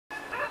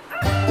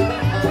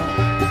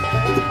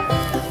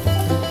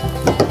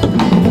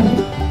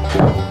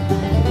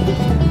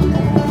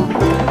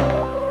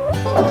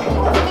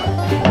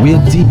We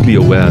are deeply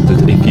aware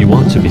that if you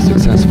want to be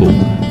successful,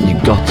 you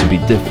got to be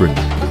different.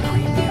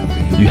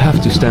 You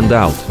have to stand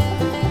out.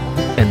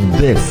 And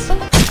this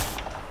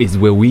is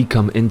where we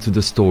come into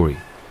the story.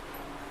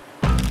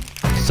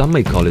 Some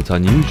may call it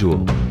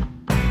unusual,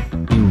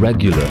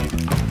 irregular,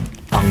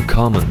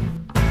 uncommon.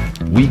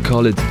 We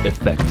call it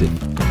effective.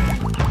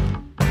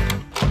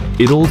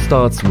 It all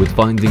starts with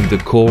finding the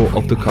core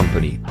of the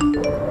company.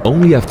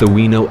 Only after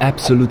we know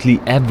absolutely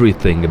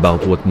everything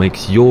about what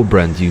makes your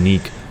brand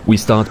unique, we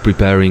start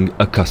preparing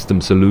a custom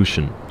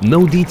solution.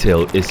 No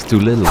detail is too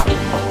little,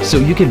 so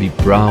you can be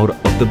proud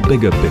of the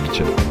bigger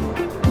picture.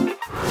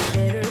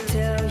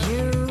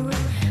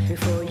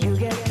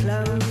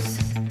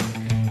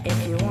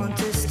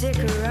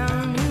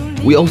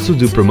 We also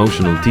do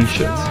promotional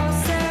t-shirts.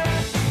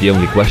 The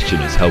only question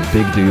is, how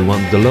big do you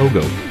want the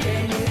logo?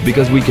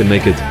 Because we can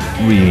make it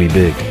really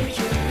big.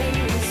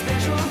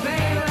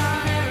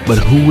 But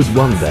who would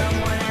want that?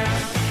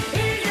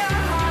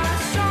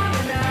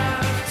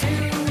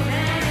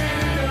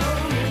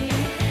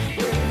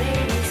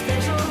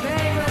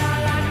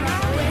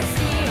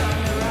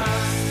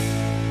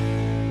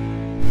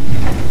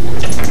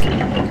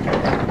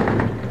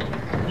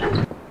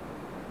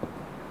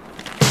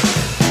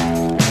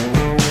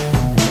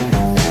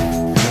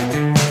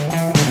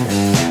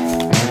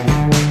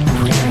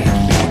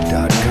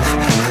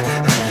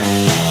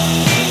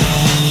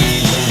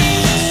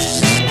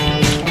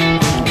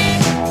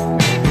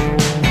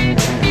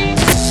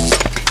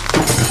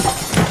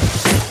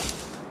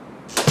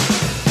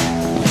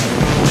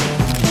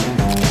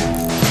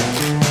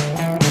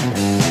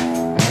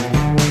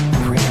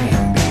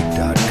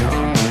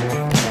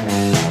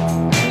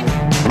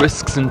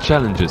 Risks and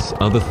challenges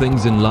are the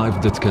things in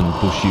life that can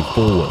push you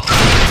forward.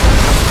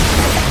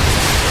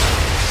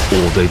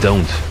 Or they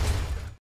don't.